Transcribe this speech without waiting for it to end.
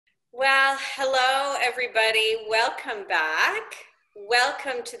Well, hello everybody. Welcome back.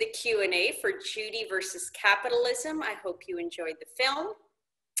 Welcome to the Q&A for Judy Versus Capitalism. I hope you enjoyed the film.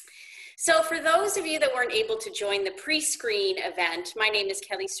 So for those of you that weren't able to join the pre-screen event, my name is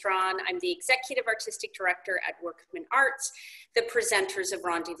Kelly Strawn. I'm the Executive Artistic Director at Workman Arts, the presenters of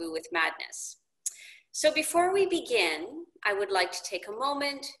Rendezvous with Madness. So before we begin, I would like to take a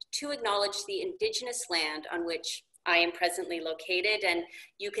moment to acknowledge the Indigenous land on which I am presently located, and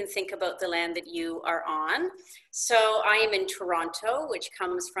you can think about the land that you are on. So I am in Toronto, which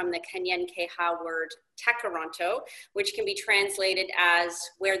comes from the Kanyenkeha word Tekaronto, which can be translated as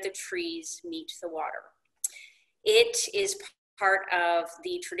where the trees meet the water. It is part of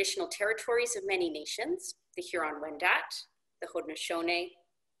the traditional territories of many nations, the Huron-Wendat, the Haudenosaunee,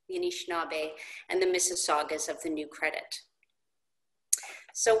 the Anishinaabe, and the Mississaugas of the New Credit.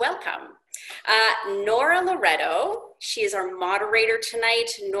 So welcome. Nora Loreto, she is our moderator tonight.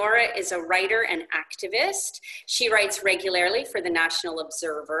 Nora is a writer and activist. She writes regularly for the National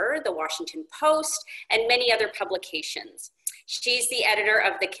Observer, the Washington Post, and many other publications. She's the editor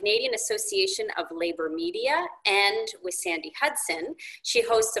of the Canadian Association of Labor Media, and with Sandy Hudson, she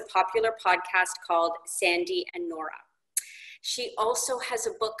hosts a popular podcast called Sandy and Nora. She also has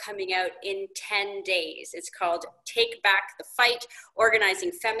a book coming out in 10 days. It's called Take Back the Fight,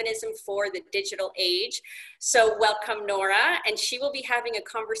 Organizing Feminism for the Digital Age. So welcome, Nora. And she will be having a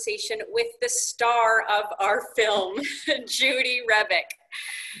conversation with the star of our film, Judy Rebick.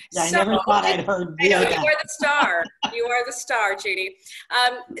 Yeah, I never thought I'd heard that. You are the star. You are the star, Judy.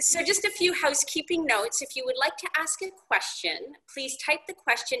 So just a few housekeeping notes. If you would like to ask a question, please type the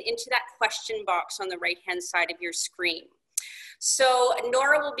question into that question box on the right-hand side of your screen. So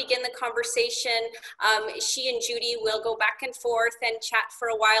Nora will begin the conversation. She and Judy will go back and forth and chat for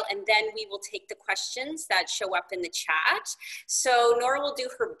a while, and then we will take the questions that show up in the chat. So Nora will do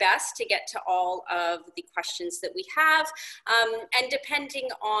her best to get to all of the questions that we have. And depending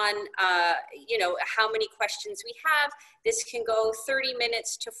on, how many questions we have, this can go 30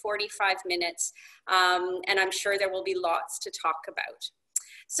 minutes to 45 minutes. And I'm sure there will be lots to talk about.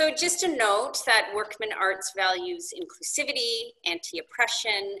 So just a note that Workman Arts values inclusivity,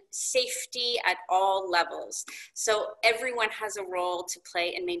 anti-oppression, safety at all levels. So everyone has a role to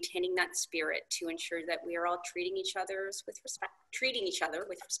play in maintaining that spirit to ensure that we are all treating each other with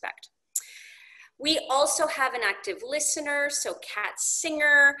respect. We also have an active listener, so Kat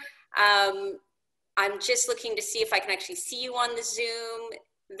Singer. I'm just looking to see if I can actually see you on the Zoom.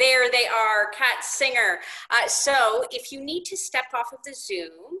 There they are, Kat Singer. So if you need to step off of the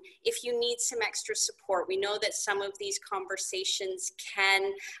Zoom, if you need some extra support, we know that some of these conversations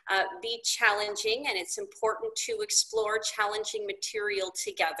can be challenging, and it's important to explore challenging material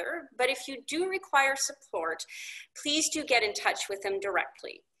together. But if you do require support, please do get in touch with them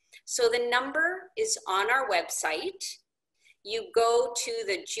directly. So the number is on our website. You go to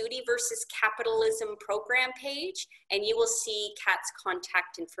the Judy Versus Capitalism program page, and you will see Kat's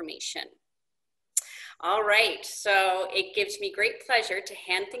contact information. All right, so it gives me great pleasure to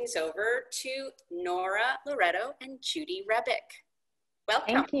hand things over to Nora Loreto and Judy Rebick.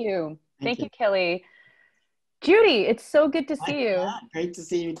 Welcome. Thank you. Thank you, Kelly. Judy, it's so good to see you. Great to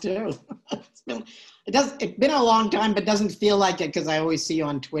see you too. It's been a long time, but doesn't feel like it because I always see you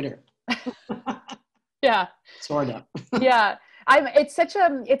on Twitter. Yeah. Sort of. Yeah. It's such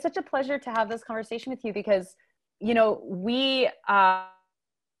a pleasure to have this conversation with you because, you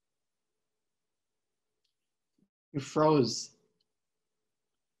froze.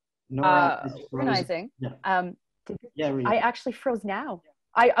 Nora organizing. Yeah. I actually froze now.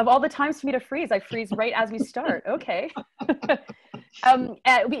 Of all the times for me to freeze, I freeze right as we start. Okay.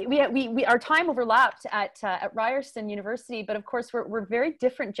 Our time overlapped at Ryerson University, but of course we're very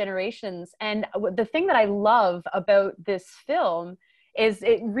different generations. And the thing that I love about this film is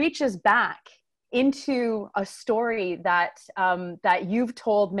it reaches back into a story that that you've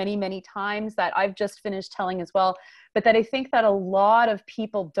told many, many times, that I've just finished telling as well, but that I think that a lot of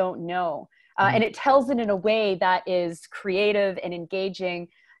people don't know. And it tells it in a way that is creative and engaging.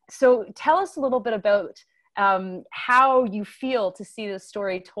 So tell us a little bit about how you feel to see this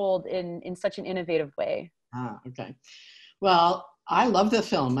story told in such an innovative way. Okay. Well, I love the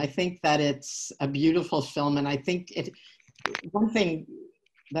film. I think that it's a beautiful film. And I think one thing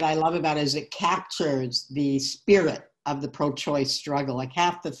that I love about it is it captures the spirit of the pro-choice struggle. Like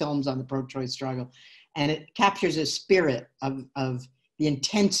half the film's on the pro-choice struggle. And it captures the spirit of the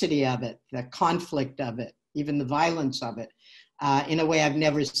intensity of it, the conflict of it, even the violence of it, in a way I've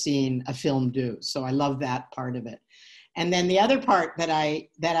never seen a film do. So I love that part of it. And then the other part that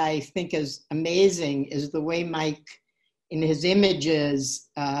I think is amazing is the way Mike in his images,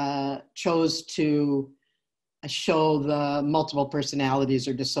 chose to show the multiple personalities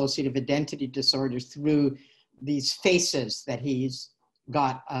or dissociative identity disorders through these faces that he's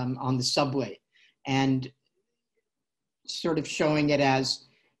got on the subway, and sort of showing it as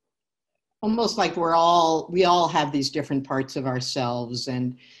almost like we all have these different parts of ourselves,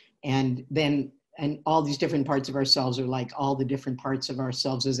 and all these different parts of ourselves are like all the different parts of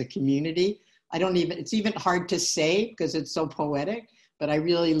ourselves as a community. It's even hard to say because it's so poetic, but I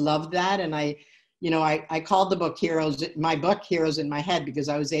really love that. And I called the book Heroes in My Head, because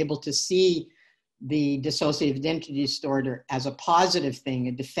I was able to see the dissociative identity disorder as a positive thing,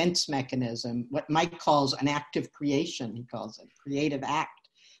 a defense mechanism, what Mike calls an act of creation. He calls it creative act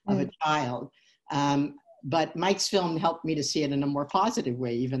of a child. But Mike's film helped me to see it in a more positive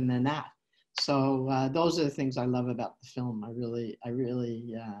way even than that. So those are the things I love about the film. I really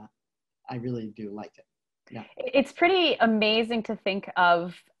do like it. Yeah. It's pretty amazing to think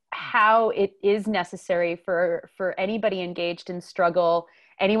of how it is necessary for anybody engaged in struggle,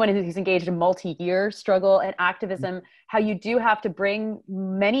 anyone who's engaged in multi-year struggle and activism, how you do have to bring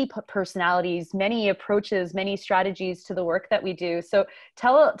many personalities, many approaches, many strategies to the work that we do. So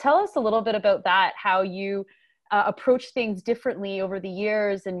tell us a little bit about that, how you approach things differently over the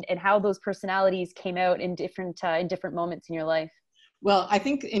years, and how those personalities came out in different moments in your life. Well, I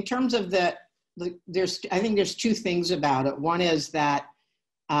think in terms of there's two things about it. One is that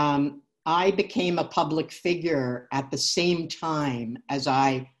I became a public figure at the same time as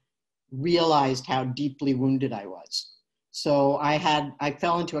I realized how deeply wounded I was. So I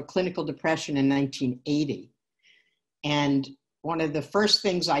fell into a clinical depression in 1980. And one of the first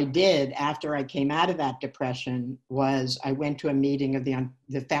things I did after I came out of that depression was I went to a meeting of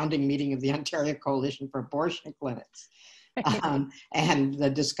the founding meeting of the Ontario Coalition for Abortion Clinics. And the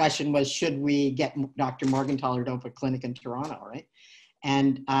discussion was, should we get Dr. Morgentaler to open a clinic in Toronto, right?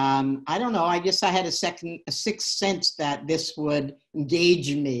 And I don't know, I guess I had a sixth sense that this would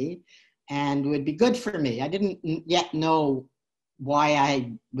engage me and would be good for me. I didn't yet know why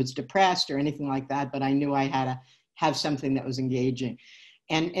I was depressed or anything like that, but I knew I had to have something that was engaging.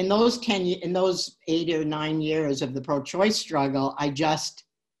 And in those 8 or 9 years of the pro-choice struggle, I just,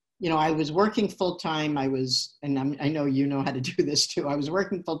 I was working full-time. I know you know how to do this too. I was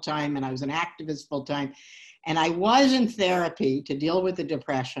working full-time and I was an activist full-time. And I was in therapy to deal with the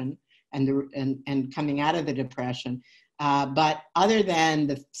depression and coming out of the depression. But other than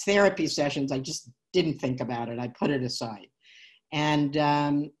the therapy sessions, I just didn't think about it. I put it aside. And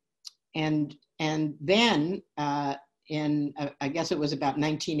then I guess it was about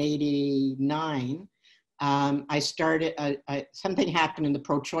 1989, I started, something happened in the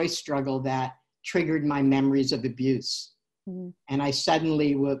pro-choice struggle that triggered my memories of abuse. Mm-hmm. And I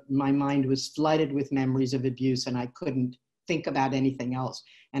suddenly, my mind was flooded with memories of abuse and I couldn't think about anything else.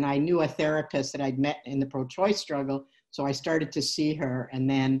 And I knew a therapist that I'd met in the pro-choice struggle. So I started to see her, and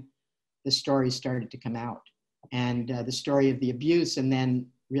then the story started to come out, and the story of the abuse, and then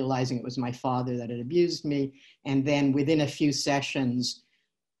realizing it was my father that had abused me. And then within a few sessions,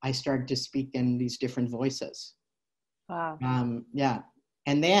 I started to speak in these different voices. Wow. Yeah.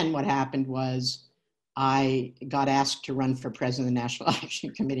 And then what happened was I got asked to run for president of the National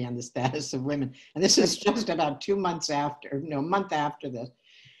Action Committee on the Status of Women. And this is just about a month after this.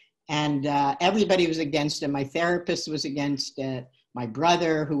 And everybody was against it. My therapist was against it. My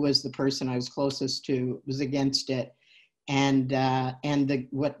brother, who was the person I was closest to, was against it. And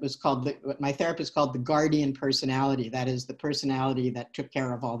what my therapist called the guardian personality, that is the personality that took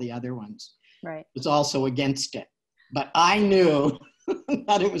care of all the other ones, right, was also against it. But I knew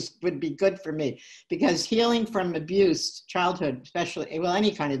that it would be good for me, because healing from abuse, childhood, especially, well,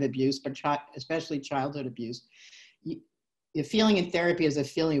 any kind of abuse, but especially childhood abuse, the feeling in therapy is a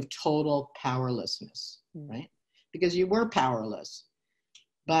feeling of total powerlessness, right? Because you were powerless.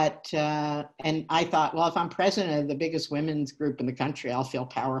 But, and I thought, well, if I'm president of the biggest women's group in the country, I'll feel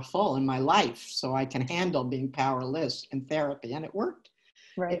powerful in my life, so I can handle being powerless in therapy. And it worked.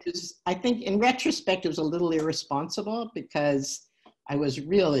 Right. I think in retrospect, it was a little irresponsible because I was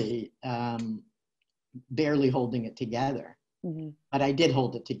really barely holding it together. Mm-hmm. But I did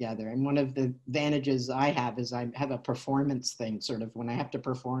hold it together. And one of the advantages I have is I have a performance thing, sort of when I have to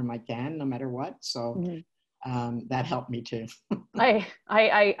perform, I can, no matter what. So that helped me too. I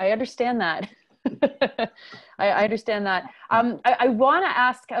understand that. I understand that. I want to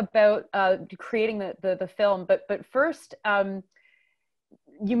ask about creating the film, but first,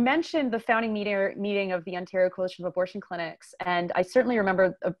 you mentioned the founding meeting of the Ontario Coalition of Abortion Clinics, and I certainly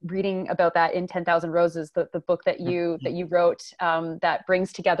remember reading about that in 10,000 Roses, the book that you wrote, that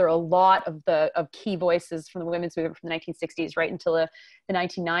brings together a lot of key voices from the women's movement from the 1960s right until the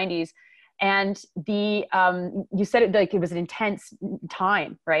 1990s. And you said it like it was an intense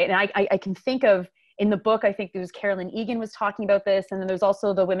time, right? And I can think of, in the book, I think there was Carolyn Egan was talking about this, and then there's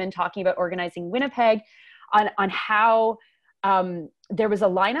also the women talking about organizing Winnipeg on how there was a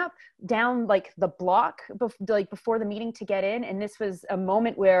lineup down like the block before the meeting to get in. And this was a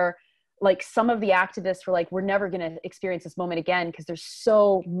moment where like some of the activists were like, we're never going to experience this moment again because there's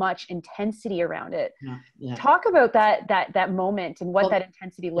so much intensity around it. Yeah. Talk about that moment and what that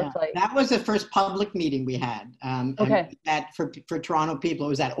intensity looked like. That was the first public meeting we had. Okay. That for Toronto people, it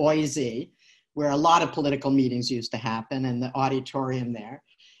was at OISE, where a lot of political meetings used to happen, and the auditorium there.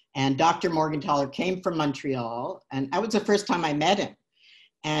 And Dr. Morgentaler came from Montreal, and that was the first time I met him.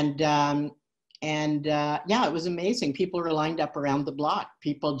 And it was amazing. People were lined up around the block.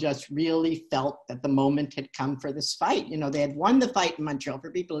 People just really felt that the moment had come for this fight. You know, they had won the fight in Montreal. For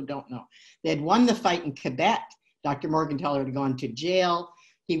people who don't know, they had won the fight in Quebec. Dr. Morgentaler had gone to jail.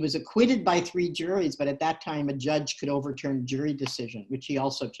 He was acquitted by 3 juries, but at that time, a judge could overturn a jury decision, which he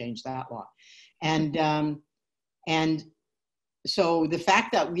also changed that law. And so the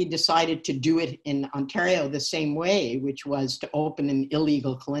fact that we decided to do it in Ontario the same way, which was to open an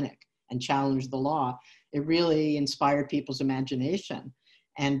illegal clinic and challenge the law, it really inspired people's imagination.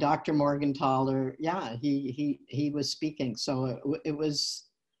 And Dr. Morgentaler, he was speaking. So it was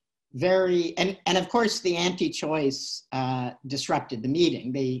very, and of course the anti-choice disrupted the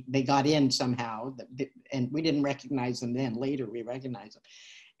meeting. They got in somehow, and we didn't recognize them then. Later we recognized them.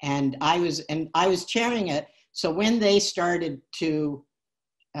 And I was chairing it. So when they started to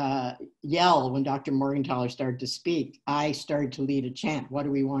yell, when Dr. Morgentaler started to speak, I started to lead a chant. What do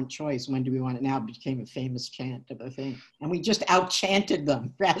we want choice? When do we want it now? It became a famous chant of a thing. And we just out-chanted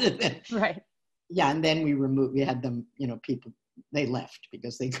them rather than, right. Yeah, and then we had them, people, they left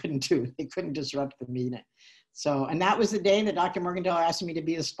because they couldn't disrupt the meeting. So, and that was the day that Dr. Morgentaler asked me to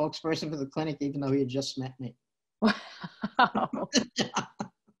be the spokesperson for the clinic, even though he had just met me. Wow.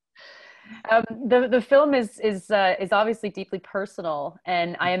 The film is obviously deeply personal,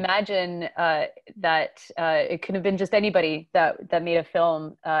 and I imagine that it could have been just anybody that made a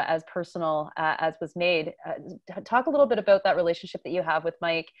film as personal as was made. Talk a little bit about that relationship that you have with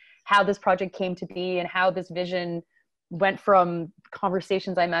Mike, how this project came to be, and how this vision went from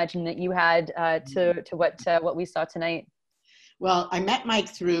conversations I imagine that you had to what we saw tonight. Well, I met Mike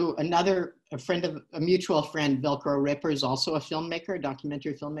through a mutual friend, Velcro Ripper, is also a filmmaker, a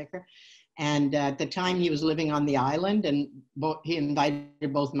documentary filmmaker. And at the time he was living on the island, and he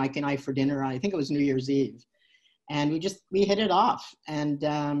invited both Mike and I for dinner. I think it was New Year's Eve. And we hit it off,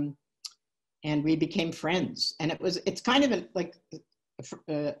 and we became friends. And it's kind of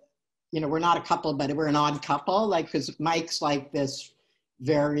we're not a couple, but we're an odd couple, because Mike's like this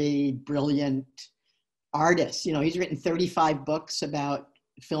very brilliant artist. He's written 35 books about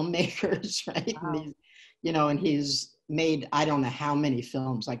filmmakers, right? Wow. And he's made, I don't know how many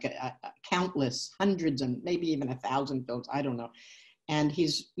films, countless, hundreds and maybe even 1,000 films, I don't know. And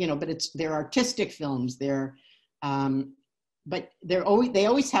he's, but they're artistic films. But they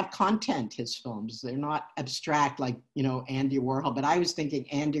always have content, his films. They're not abstract like, Andy Warhol. But I was thinking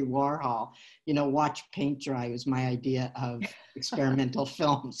Andy Warhol, watch paint dry was my idea of experimental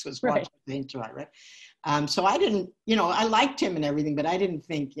films, was watch paint dry, right? So I didn't, I liked him and everything, but I didn't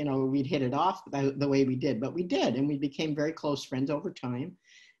think, we'd hit it off the way we did. But we did, and we became very close friends over time.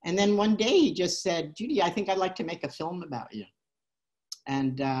 And then one day he just said, Judy, I think I'd like to make a film about you.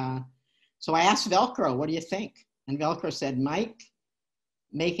 And so I asked Velcro, what do you think? And Velcro said, Mike,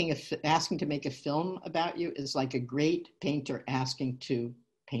 asking to make a film about you is like a great painter asking to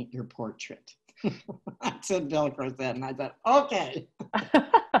paint your portrait. That's what Velcro said. And I thought, okay.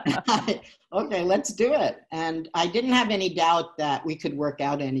 Okay, let's do it. And I didn't have any doubt that we could work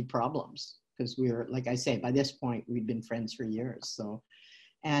out any problems, because we were, like I say, by this point, we'd been friends for years. So,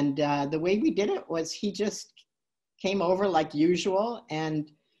 and the way we did it was he just came over like usual,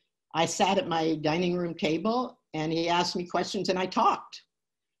 and I sat at my dining room table, and he asked me questions, and I talked.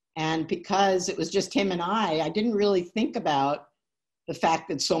 And because it was just him and I didn't really think about the fact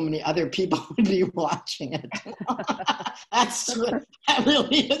that so many other people would be watching it. That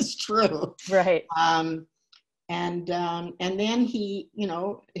really is true. Right. And then he,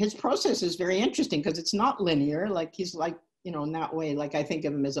 his process is very interesting because it's not linear. Like he's like, in that way, like I think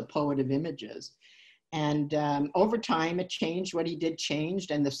of him as a poet of images. And over time it changed. What he did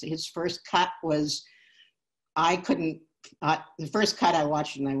changed. And his first cut was, I couldn't the first cut I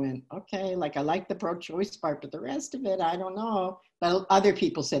watched and I went, okay, like I like the pro-choice part, but the rest of it, I don't know. But other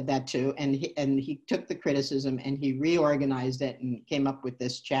people said that too. And he took the criticism and he reorganized it and came up with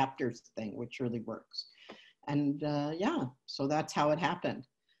this chapters thing, which really works. And yeah, so that's how it happened.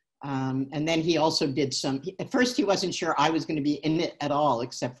 And then he also did at first he wasn't sure I was going to be in it at all,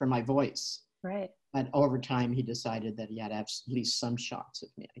 except for my voice. Right. But over time, he decided that he had to have at least some shots of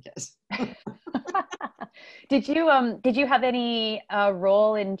me, I guess. Did you have any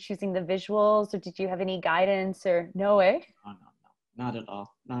role in choosing the visuals, or did you have any guidance, or no way? No, not at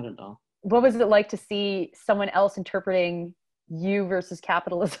all. Not at all. What was it like to see someone else interpreting You Versus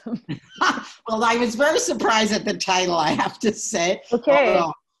Capitalism? Well, I was very surprised at the title, I have to say. Okay.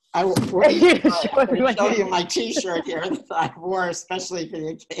 Although I will show you my T-shirt here that I wore especially for the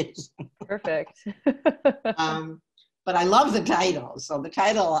occasion. Perfect. But I love the title. So the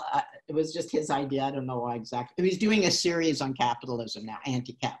title, it was just his idea. I don't know why exactly. He's doing a series on capitalism now,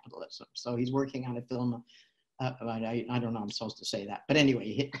 anti-capitalism. So he's working on a film. I don't know, I'm supposed to say that. But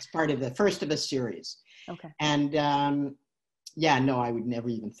anyway, it's part of the first of a series. Okay. And yeah, no, I would never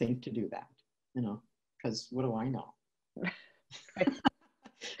even think to do that, because what do I know?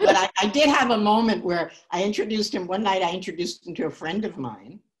 But I did have a moment where I introduced him, one night I introduced him to a friend of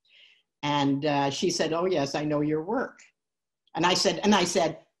mine. And she said, oh yes, I know your work. And I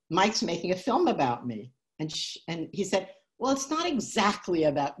said, Mike's making a film about me. And he said, well, it's not exactly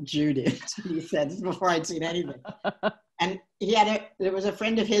about Judy, he said, before I'd seen anything. And there was a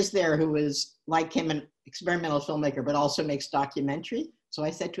friend of his there who was like him, an experimental filmmaker, but also makes documentary. So I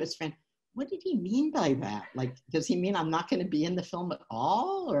said to his friend, what did he mean by that? Like, does he mean I'm not going to be in the film at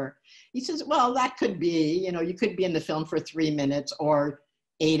all? Or he says, well, that could be, you could be in the film for 3 minutes or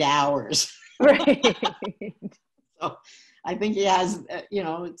 8 hours. Right. So I think he has,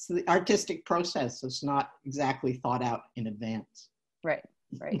 it's the artistic process. It's not exactly thought out in advance. Right.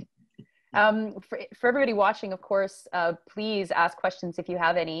 For everybody watching, of course, please ask questions if you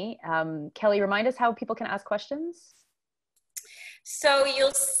have any. Kelly, remind us how people can ask questions. So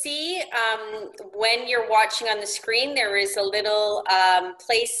you'll see when you're watching on the screen, there is a little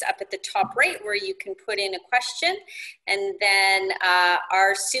place up at the top right where you can put in a question. And then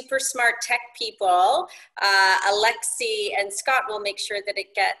our super smart tech people, Alexi and Scott, will make sure that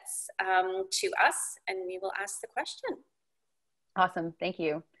it gets to us and we will ask the question. Awesome. Thank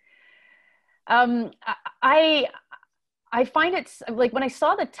you. I find it's like when I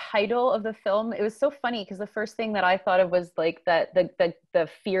saw the title of the film, it was so funny because the first thing that I thought of was like the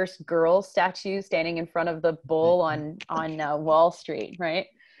fierce girl statue standing in front of the bull on Wall Street, right?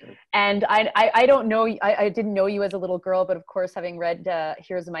 And I don't know, I didn't know you as a little girl, but of course, having read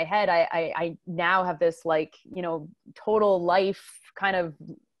Heroes in my head, I now have this like, total life kind of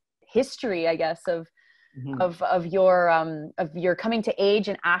history, I guess, of your coming to age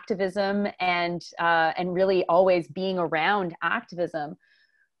in activism and really always being around activism.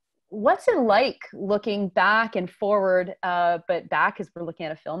 What's it like looking back and forward, but back as we're looking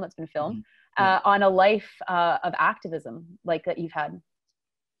at a film that's been filmed, on a life of activism like that you've had?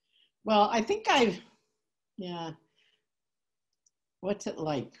 Well, I think what's it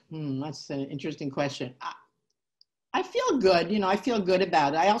like? That's an interesting question. I feel good, I feel good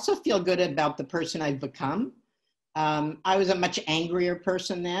about it. I also feel good about the person I've become. I was a much angrier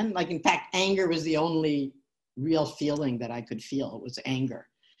person then. Like, in fact, anger was the only real feeling that I could feel. It was anger.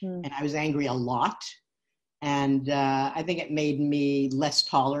 And I was angry a lot. And I think it made me less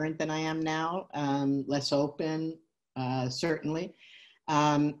tolerant than I am now, less open, certainly.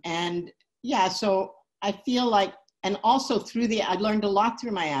 And yeah, so I feel like, and also I learned a lot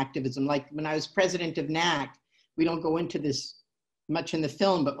through my activism. Like when I was president of NAC, we don't go into this much in the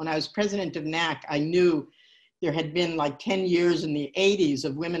film, but when I was president of NAC, I knew there had been like 10 years in the 80s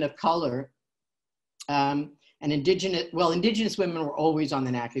of women of color and Indigenous women were always on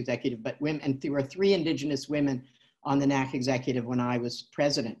the NAC executive, but and there were 3 Indigenous women on the NAC executive when I was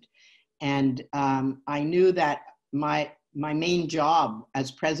president. And I knew that my main job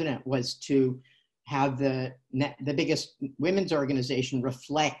as president was to have the biggest women's organization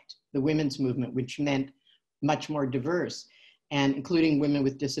reflect the women's movement, which meant much more diverse, and including women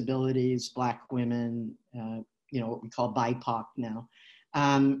with disabilities, Black women, what we call BIPOC now.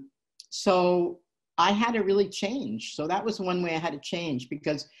 So I had to really change. So that was one way I had to change,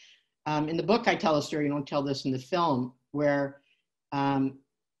 because in the book I tell a story, I don't tell this in the film, where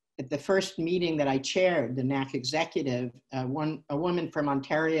at the first meeting that I chaired, the NAC executive, a woman from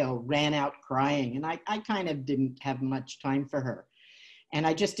Ontario ran out crying, and I kind of didn't have much time for her. And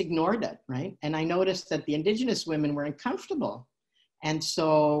I just ignored it, right? And I noticed that the Indigenous women were uncomfortable. And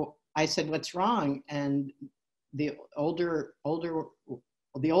so I said, what's wrong? And the oldest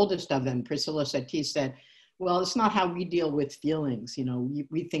of them, Priscilla Satie, said, well, it's not how we deal with feelings. You know,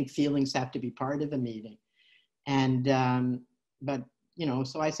 we think feelings have to be part of a meeting. And, but, you know,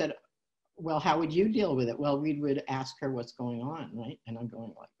 so I said, well, how would you deal with it? Well, we would ask her what's going on, right? And I'm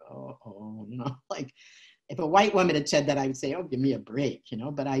going like, oh, you know, like if a white woman had said that, I would say, oh, give me a break, you know,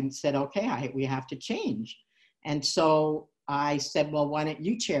 but I said, okay, we have to change. And so I said, well, why don't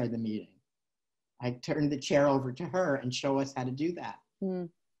you chair the meeting? I turned the chair over to her and show us how to do that. Mm.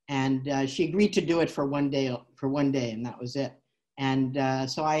 And she agreed to do it for one day, and that was it. And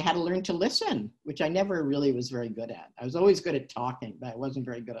so I had to learn to listen, which I never really was very good at. I was always good at talking, but I wasn't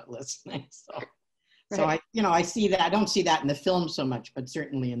very good at listening. So, right. So I see that. I don't see that in the film so much, but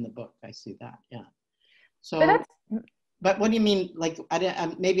certainly in the book, I see that. Yeah. So, but what do you mean? Like,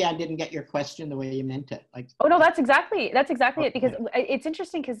 maybe I didn't get your question the way you meant it. Like, oh no, that's exactly it. Because it's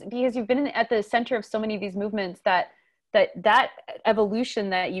interesting because you've been at the center of so many of these movements that evolution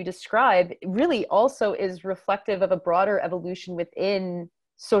that you describe really also is reflective of a broader evolution within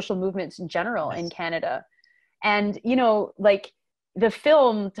social movements in general in Canada. And, you know, like the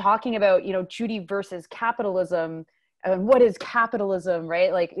film talking about, you know, Judy versus capitalism and what is capitalism,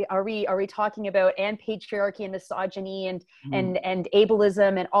 right? Like, are we talking about and patriarchy and misogyny and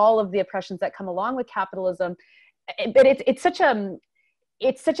ableism and all of the oppressions that come along with capitalism? But it's such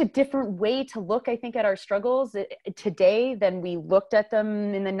a different way to look, I think, at our struggles today than we looked at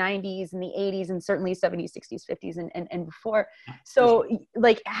them in the 90s and the 80s and certainly 70s, 60s, 50s and before. So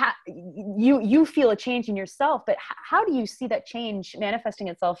like you feel a change in yourself, but how do you see that change manifesting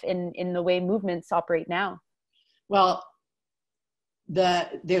itself in the way movements operate now? Well,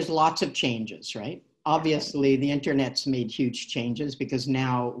 there's lots of changes, right? Obviously, the internet's made huge changes because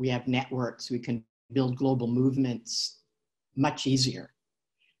now we have networks. We can build global movements much easier.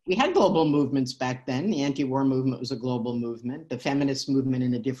 We had global movements back then. The anti-war movement was a global movement, the feminist movement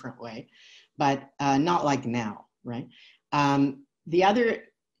in a different way, but not like now, right? The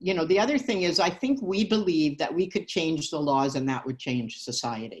other thing is, I think we believe that we could change the laws and that would change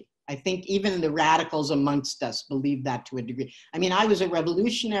society. I think even the radicals amongst us believe that to a degree. I mean, I was a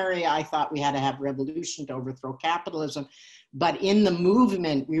revolutionary. I thought we had to have revolution to overthrow capitalism. But in the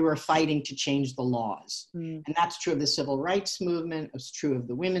movement, we were fighting to change the laws. And that's true of the civil rights movement. It was true of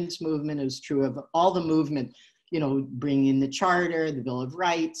the women's movement. It was true of all the movement, you know, bringing in the charter, the Bill of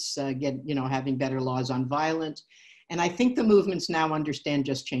Rights, having better laws on violence. And I think the movements now understand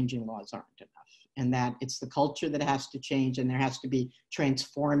just changing laws aren't enough, and that it's the culture that has to change, and there has to be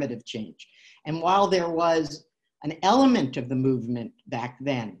transformative change. And while there was an element of the movement back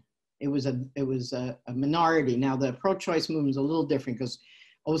then, it was a minority. Now the pro-choice movement is a little different because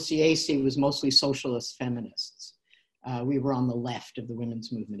OCAC was mostly socialist feminists. We were on the left of the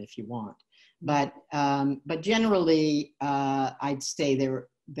women's movement, if you want. But generally, I'd say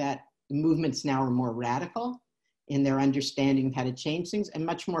that the movements now are more radical in their understanding of how to change things and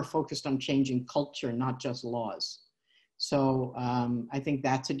much more focused on changing culture, not just laws. So I think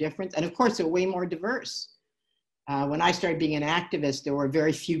that's a difference. And of course, they're way more diverse. When I started being an activist, there were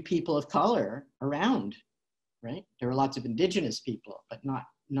very few people of color around, right? There were lots of indigenous people, but not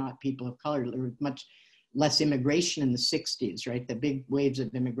people of color. There was much less immigration in the 60s, right? The big waves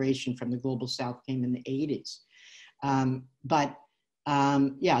of immigration from the global south came in the 80s.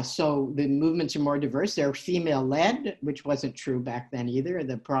 So the movements are more diverse. They're female-led, which wasn't true back then either.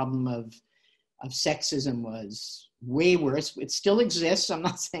 The problem of sexism was way worse. It still exists. I'm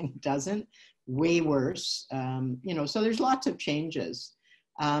not saying it doesn't. Way worse. So there's lots of changes.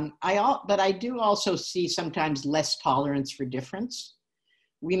 But I do also see sometimes less tolerance for difference.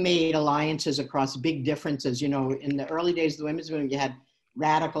 We made alliances across big differences. You know, in the early days of the women's movement, you had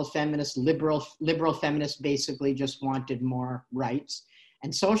radical feminists, liberal feminists basically just wanted more rights.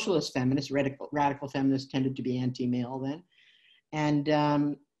 And socialist feminists, radical feminists tended to be anti-male then.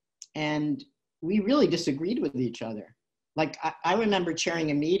 And we really disagreed with each other. Like I remember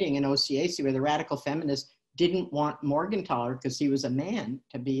chairing a meeting in OCAC where the radical feminists didn't want Morgenthaler because he was a man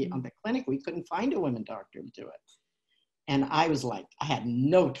to be on the clinic. We couldn't find a women doctor to do it. And I was like, I had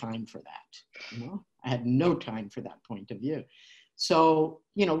no time for that. You know, I had no time for that point of view. So,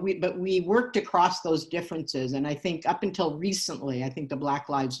 but we worked across those differences. And I think up until recently, I think the Black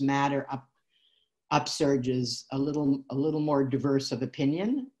Lives Matter upsurge is a little more diverse of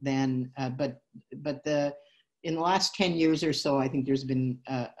opinion than, in the last 10 years or so, I think there's been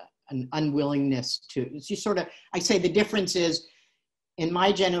an unwillingness to, I say the difference is, in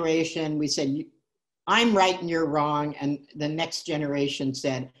my generation, we said, I'm right and you're wrong. And the next generation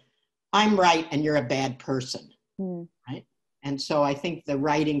said, I'm right and you're a bad person, right? And so I think the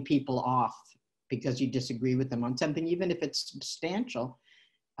writing people off because you disagree with them on something, even if it's substantial,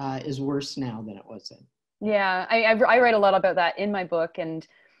 is worse now than it was then. Yeah, I write a lot about that in my book, and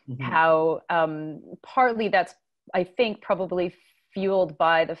how partly that's, I think, probably fueled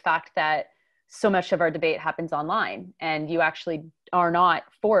by the fact that so much of our debate happens online, and you actually are not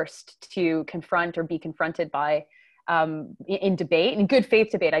forced to confront or be confronted by in debate, in good faith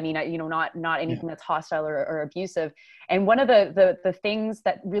debate. I mean, not anything that's hostile or abusive. And one of the things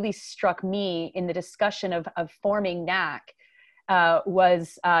that really struck me in the discussion of forming NAC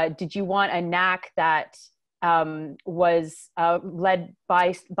was, did you want a NAC that was led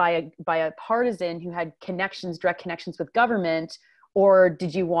by a partisan who had direct connections with government, or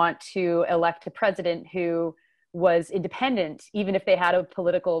did you want to elect a president who was independent, even if they had a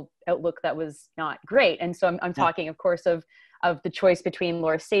political outlook that was not great? And so I'm talking, of course, of the choice between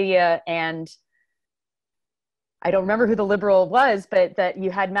Laura Sadia and, I don't remember who the liberal was, but that you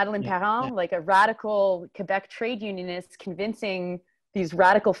had Madeleine Parent, like a radical Quebec trade unionist, convincing these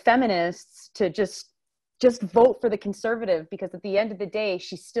radical feminists to just vote for the conservative, because at the end of the day,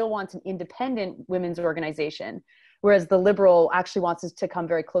 she still wants an independent women's organization, whereas the liberal actually wants us to come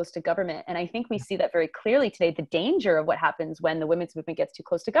very close to government. And I think we see that very clearly today, the danger of what happens when the women's movement gets too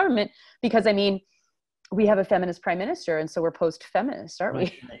close to government, because I mean, we have a feminist prime minister, and so we're post-feminist, aren't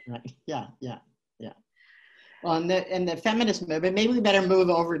we? Right. Yeah. Well, and the feminist movement, maybe we better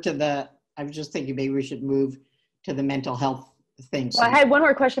move over to I was just thinking maybe we should move to the mental health things. Well, I had one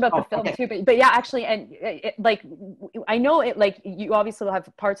more question about the film too, but yeah, actually, and like, I know it, like, you obviously have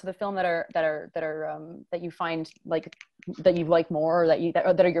parts of the film that you find like, that you like more, or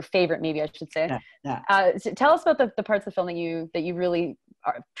that are your favorite, maybe I should say. So tell us about the parts of the film that you really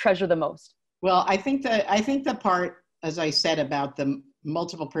treasure the most. Well, I think the part, as I said, about the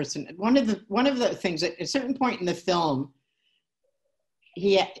multiple person, one of the things at a certain point in the film,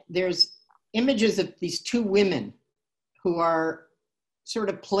 there's images of these two women who are sort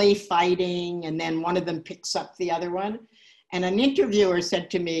of play fighting, and then one of them picks up the other one. And an interviewer said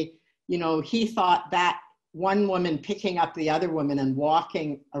to me, he thought that one woman picking up the other woman and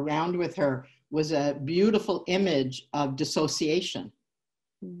walking around with her was a beautiful image of dissociation.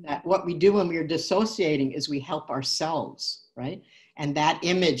 That what we do when we're dissociating is we help ourselves, right? And that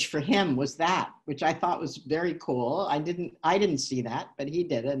image for him was that, which I thought was very cool. I didn't see that, but he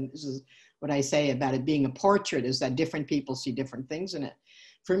did. And this is what I say about it being a portrait, is that different people see different things in it.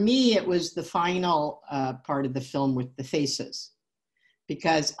 For me, it was the final part of the film with the faces,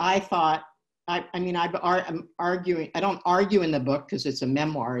 because I thought, I'm arguing, I don't argue in the book because it's a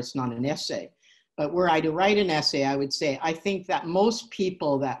memoir, it's not an essay. But were I to write an essay, I would say, I think that most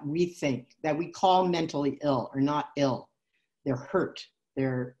people that we call mentally ill are not ill. They're hurt,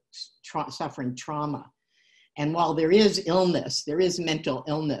 they're suffering trauma. And while there is illness, there is mental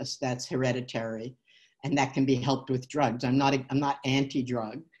illness that's hereditary and that can be helped with drugs. I'm not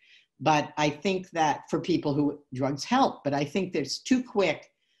anti-drug, but I think that for people who drugs help, but I think it's too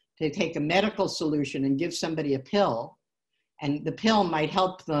quick to take a medical solution and give somebody a pill, and the pill might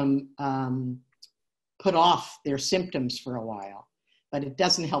help them put off their symptoms for a while, but it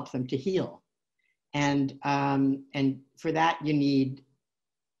doesn't help them to heal. And for that, you need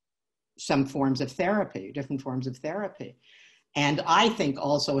some forms of therapy, different forms of therapy. And I think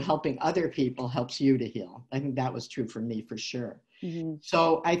also helping other people helps you to heal. I think that was true for me, for sure. Mm-hmm.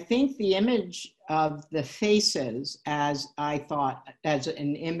 So I think the image of the faces, as I thought, as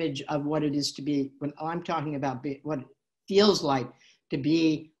an image of what it is to be, when I'm talking about what it feels like to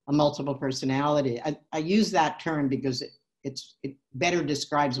be a multiple personality, I use that term because it better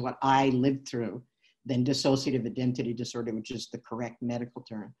describes what I lived through than dissociative identity disorder, which is the correct medical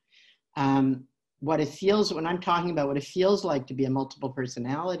term. What it feels, when I'm talking about what it feels like to be a multiple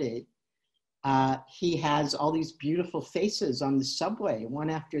personality, he has all these beautiful faces on the subway,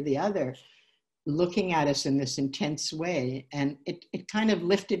 one after the other, looking at us in this intense way. And it kind of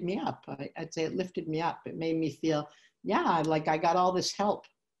lifted me up. I'd say it lifted me up. It made me feel, yeah, like I got all this help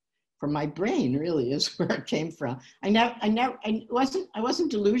from my brain, really, is where it came from. I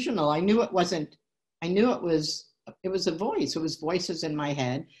wasn't delusional. I knew it was a voice. It was voices in my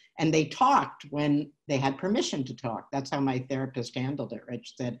head, and they talked when they had permission to talk. That's how my therapist handled it, right?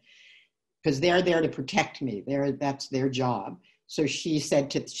 She said, because they're there to protect me. That's their job. So she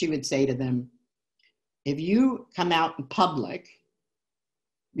would say to them, if you come out in public,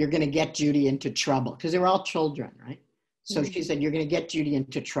 you're going to get Judy into trouble, because they were all children, right? So she said, you're going to get Judy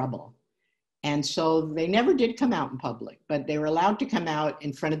into trouble. And so they never did come out in public, but they were allowed to come out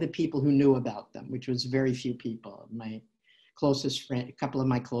in front of the people who knew about them, which was very few people. My closest friend, a couple of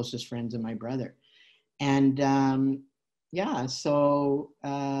my closest friends, and my brother. And so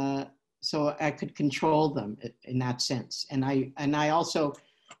so I could control them in that sense. And I also,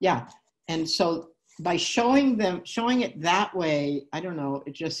 yeah. And so by showing it that way, I don't know,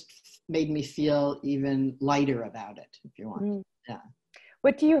 it just made me feel even lighter about it, if you want. Mm. Yeah.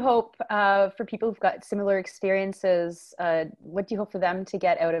 What do you hope for people who've got similar experiences? What do you hope for them to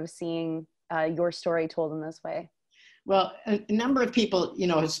get out of seeing your story told in this way? Well, a number of people,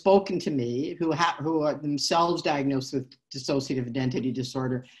 have spoken to me who are themselves diagnosed with dissociative identity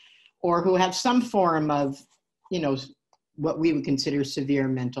disorder, or who have some form of, what we would consider severe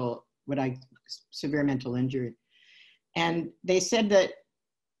mental injury. And they said that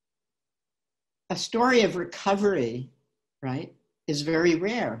a story of recovery, right, is very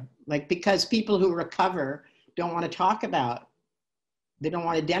rare. Like, because people who recover don't want to talk about, they don't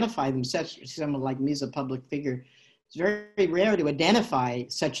want to identify themselves. Someone like me as a public figure, it's very rare to identify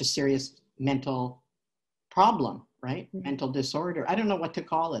such a serious mental problem, right? Mm-hmm. Mental disorder. I don't know what to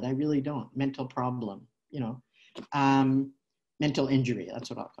call it. I really don't. Mental problem, mental injury. That's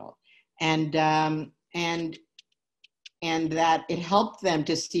what I'll call it. And that it helped them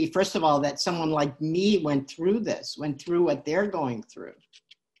to see, first of all, that someone like me went through what they're going through.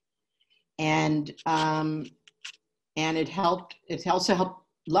 And it also helped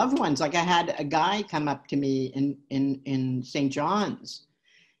loved ones. Like, I had a guy come up to me in St. John's,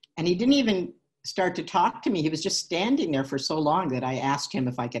 and he didn't even start to talk to me. He was just standing there for so long that I asked him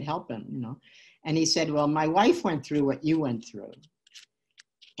if I could help him, And he said, well, my wife went through what you went through.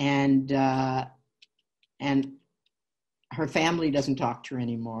 And her family doesn't talk to her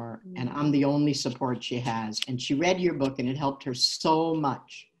anymore. And I'm the only support she has. And she read your book and it helped her so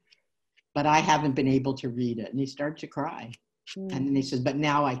much, but I haven't been able to read it. And he started to cry. And then he says, but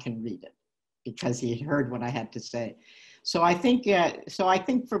now I can read it, because he had heard what I had to say. So I think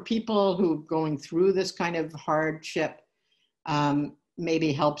for people who are going through this kind of hardship,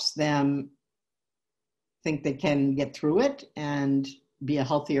 maybe helps them think they can get through it and be a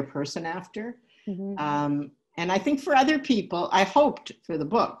healthier person after. Mm-hmm. And I think for other people, I hoped for the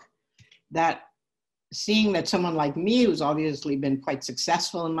book that seeing that someone like me, who's obviously been quite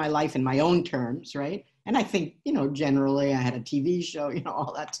successful in my life in my own terms, right? And I think, generally I had a TV show,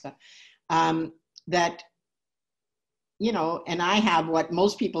 all that stuff, that, and I have what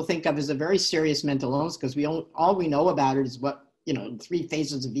most people think of as a very serious mental illness, because all we know about it is what, 3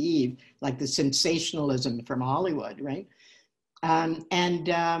 Faces of Eve, like the sensationalism from Hollywood, right?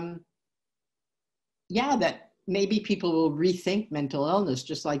 Yeah, that maybe people will rethink mental illness,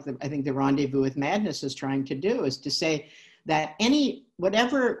 just like I think the Rendezvous with Madness is trying to do, is to say that it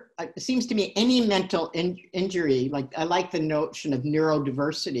seems to me, any mental injury, like I like the notion of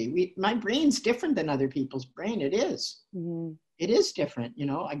neurodiversity. My brain's different than other people's brain. It is. Mm-hmm. It is different.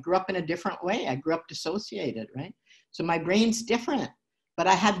 I grew up in a different way. I grew up dissociated, right? So my brain's different, but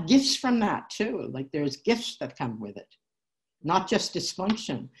I have gifts from that too. Like, there's gifts that come with it, not just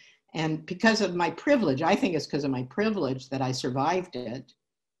dysfunction. And because of my privilege, I think it's because of my privilege that I survived it.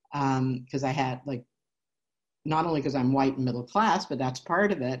 Because I had, not only because I'm white and middle class, but that's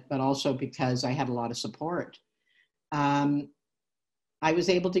part of it, but also because I had a lot of support. I was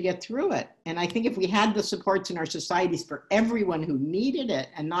able to get through it. And I think if we had the supports in our societies for everyone who needed it,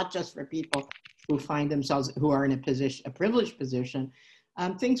 and not just for people who find themselves, who are in a privileged position,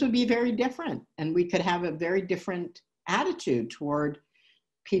 things would be very different. And we could have a very different attitude toward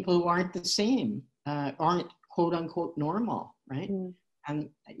people who aren't the same, aren't quote unquote normal, right? Mm. And,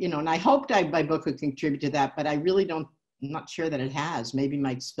 and I hoped my book would contribute to that, but I really I'm not sure that it has. Maybe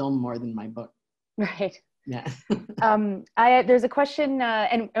Mike's film more than my book. Right. Yeah. There's a question,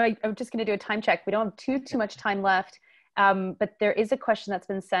 and I'm just going to do a time check. We don't have too much time left, but there is a question that's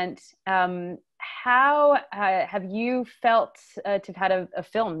been sent. How have you felt to have had a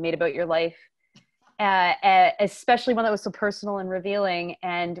film made about your life? Especially one that was so personal and revealing.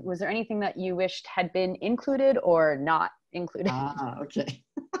 And was there anything that you wished had been included or not included? Okay.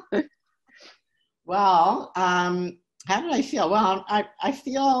 Well, how did I feel? Well, I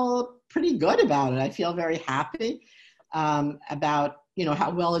feel pretty good about it. I feel very happy about,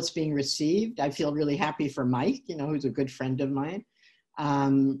 how well it's being received. I feel really happy for Mike, who's a good friend of mine.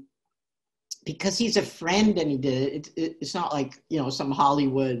 Because he's a friend and he did it. It's not like, some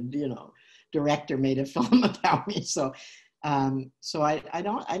Hollywood, director made a film about me. So I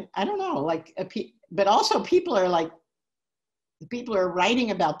don't know, but also people are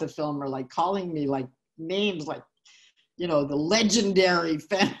writing about the film, or calling me names, the legendary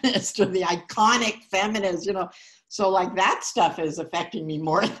feminist or the iconic feminist, so that stuff is affecting me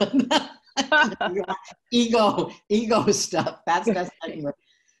more than ego stuff. That's affecting me.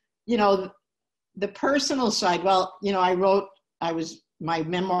 The personal side. Well, I was my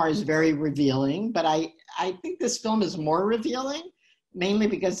memoir is very revealing, but I think this film is more revealing, mainly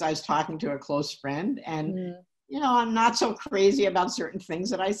because I was talking to a close friend, and you know, I'm not so crazy about certain things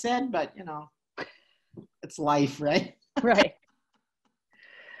that I said, but you know, it's life, right? Right.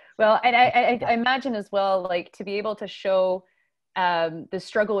 Well, and I imagine as well, like to be able to show the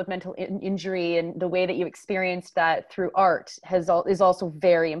struggle with mental injury and the way that you experienced that through art is also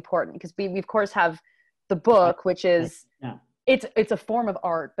very important, because we of course have the book, which is it's a form of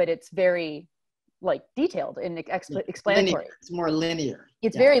art, but it's very like detailed and explanatory. Linear. It's more linear.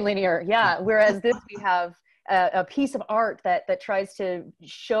 It's very linear, whereas this, we have a piece of art that tries to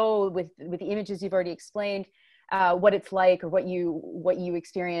show with the images you've already explained what it's like, or what you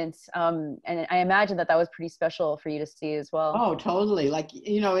experience, and I imagine that was pretty special for you to see as well. Oh, totally. Like,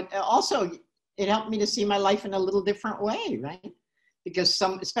 you know, it helped me to see my life in a little different way, right? Because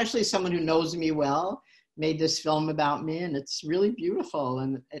especially someone who knows me well made this film about me, and it's really beautiful,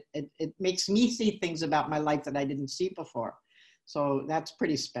 and it makes me see things about my life that I didn't see before. So that's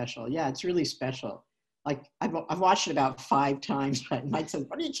pretty special. Yeah, it's really special. Like I've watched it about 5 times. Right? Mike says,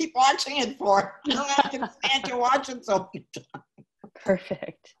 "What do you keep watching it for? I can stand to watch it so many times."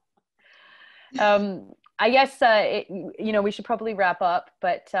 Perfect. I guess you know, we should probably wrap up,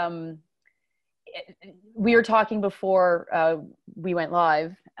 but we were talking before we went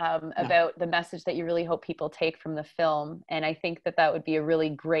live about the message that you really hope people take from the film, and I think that would be a really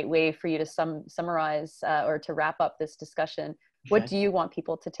great way for you to summarize or to wrap up this discussion. What do you want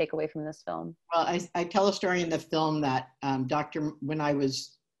people to take away from this film? Well, I tell a story in the film that when I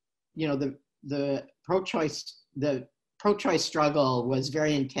was, you know, the pro-choice struggle was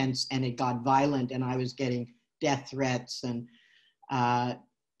very intense, and it got violent, and I was getting death threats, and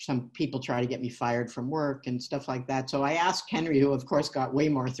some people try to get me fired from work and stuff like that. So I asked Henry, who of course got way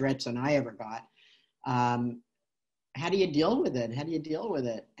more threats than I ever got, how do you deal with it? How do you deal with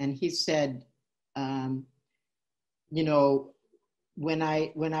it? And he said, you know, when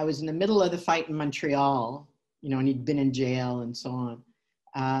I was in the middle of the fight in Montreal, you know, and he'd been in jail and so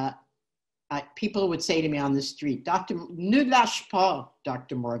on, people would say to me on the street, ne lâche pas,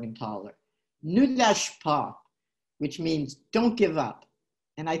 Dr. Morgenthaler, ne lâche pas, which means don't give up.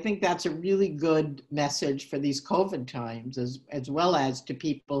 And I think that's a really good message for these COVID times, as well as to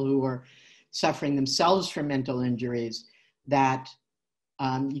people who are suffering themselves from mental injuries, that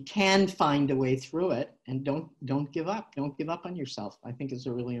you can find a way through it, and don't give up. Don't give up on yourself. I think is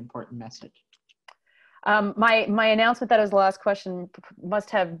a really important message. My announcement that was the last question must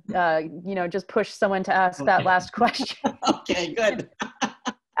have, you know, just pushed someone to ask that last question. Okay, good.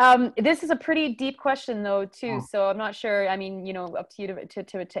 This is a pretty deep question though, too. So I'm not sure, I mean, you know, up to you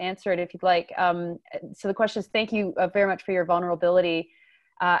to answer it if you'd like. So the question is, thank you very much for your vulnerability.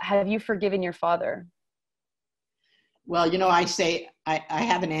 Have you forgiven your father? Well, you know, I say, I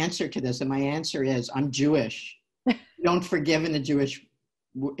have an answer to this, and my answer is, I'm Jewish. Don't forgive in the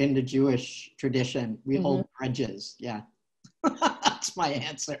Jewish tradition. We hold grudges. Yeah. That's my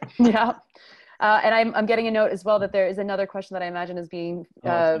answer. Yeah. And I'm getting a note as well that there is another question that I imagine is being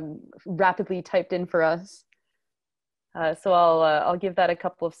rapidly typed in for us. So I'll give that a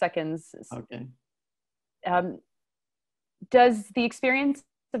couple of seconds. Okay. Does the experience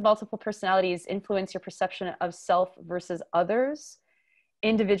of multiple personalities influence your perception of self versus others,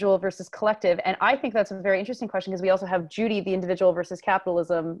 individual versus collective? And I think that's a very interesting question, because we also have Judy, the individual versus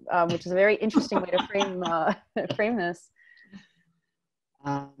capitalism, which is a very interesting way to frame this.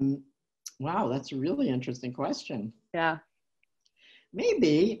 Wow, that's a really interesting question. Yeah.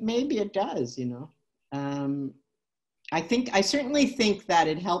 Maybe it does, you know. I certainly think that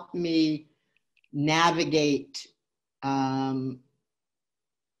it helped me navigate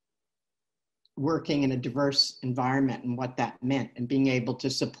working in a diverse environment and what that meant, and being able to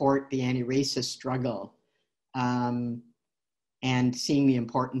support the anti-racist struggle, and seeing the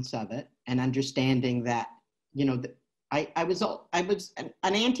importance of it, and understanding that, you know, I was an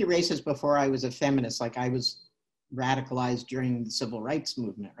anti-racist before I was a feminist. Like, I was radicalized during the civil rights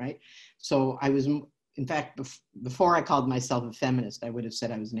movement, right? So I was, in fact, before I called myself a feminist, I would have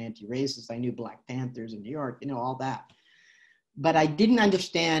said I was an anti-racist. I knew Black Panthers in New York, you know, all that. But I didn't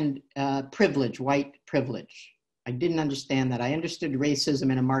understand privilege, white privilege. I didn't understand that. I understood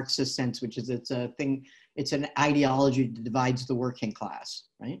racism in a Marxist sense, which is it's an ideology that divides the working class,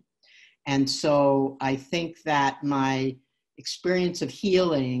 right? And so I think that my experience of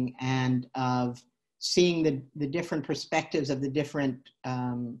healing and of seeing the different perspectives of the different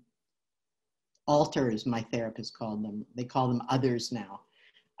alters, my therapist called them, they call them others now,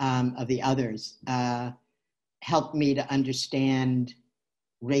 of the others, helped me to understand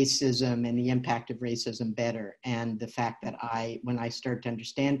racism and the impact of racism better. And the fact that when I start to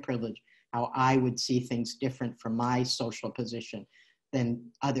understand privilege, how I would see things different from my social position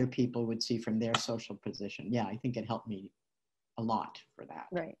than other people would see from their social position. Yeah, I think it helped me a lot for that.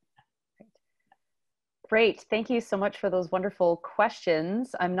 Right. Great. Thank you so much for those wonderful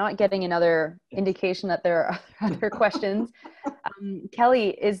questions. I'm not getting another indication that there are other questions.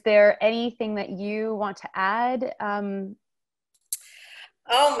 Kelly, is there anything that you want to add? Oh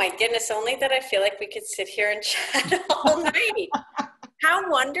my goodness, only that I feel like we could sit here and chat all night. How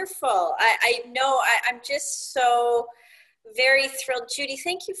wonderful. I know, I'm just so very thrilled. Judy,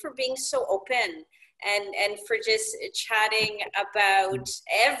 thank you for being so open and for just chatting about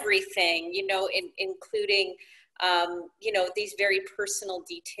everything, you know, including, you know, these very personal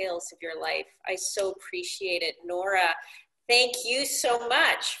details of your life. I so appreciate it. Nora, thank you so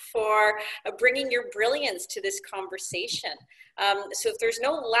much for bringing your brilliance to this conversation. So if there's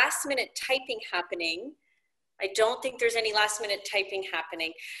no last minute typing happening, I don't think there's any last minute typing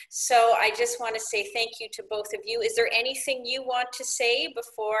happening. So I just want to say thank you to both of you. Is there anything you want to say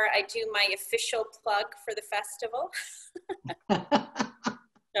before I do my official plug for the festival?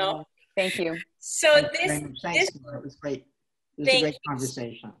 No? Thank you. So Thanks, Nora. It was great. It was a great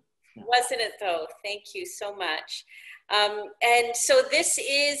conversation. Yeah. Wasn't it though? Thank you so much. And so this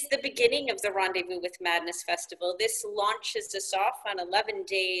is the beginning of the Rendezvous with Madness Festival. This launches us off on 11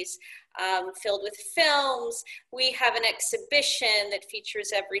 days filled with films. We have an exhibition that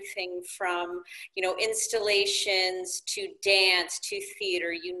features everything from, you know, installations to dance to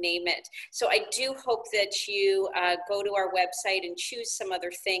theater, you name it. So I do hope that you go to our website and choose some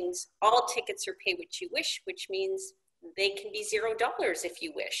other things. All tickets are pay what you wish, which means they can be $0 if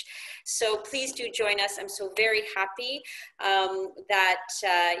you wish. So please do join us. I'm so very happy that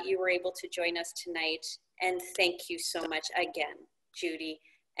you were able to join us tonight. And thank you so much again, Judy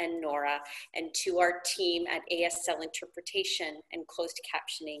and Nora, and to our team at ASL Interpretation and Closed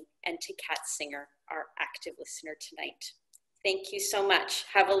Captioning, and to Kat Singer, our active listener tonight. Thank you so much.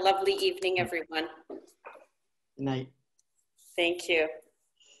 Have a lovely evening, everyone. Good night. Thank you.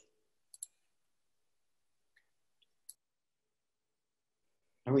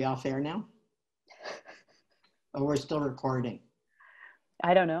 Are we off air now? Oh, we're still recording.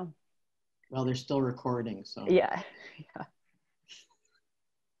 I don't know. Well, they're still recording, so. Yeah.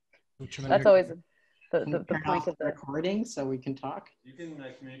 That's always the point of the recording, so we can talk. You can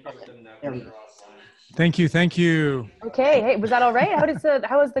communicate with them now. Thank you. Thank you. Okay. Hey, was that all right?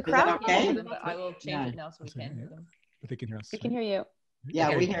 How was the crowd? Okay? I will change it now so we can hear them. They can hear us. We can hear you.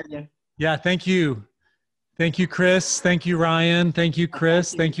 Yeah, we hear you. Yeah, thank you. Thank you, Chris. Thank you, Ryan. Thank you,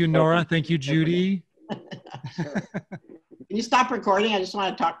 Chris. Thank you, Nora. Thank you, Judy. Sure. Can you stop recording? I just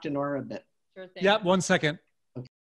want to talk to Nora a bit. Sure thing. Yeah, 1 second.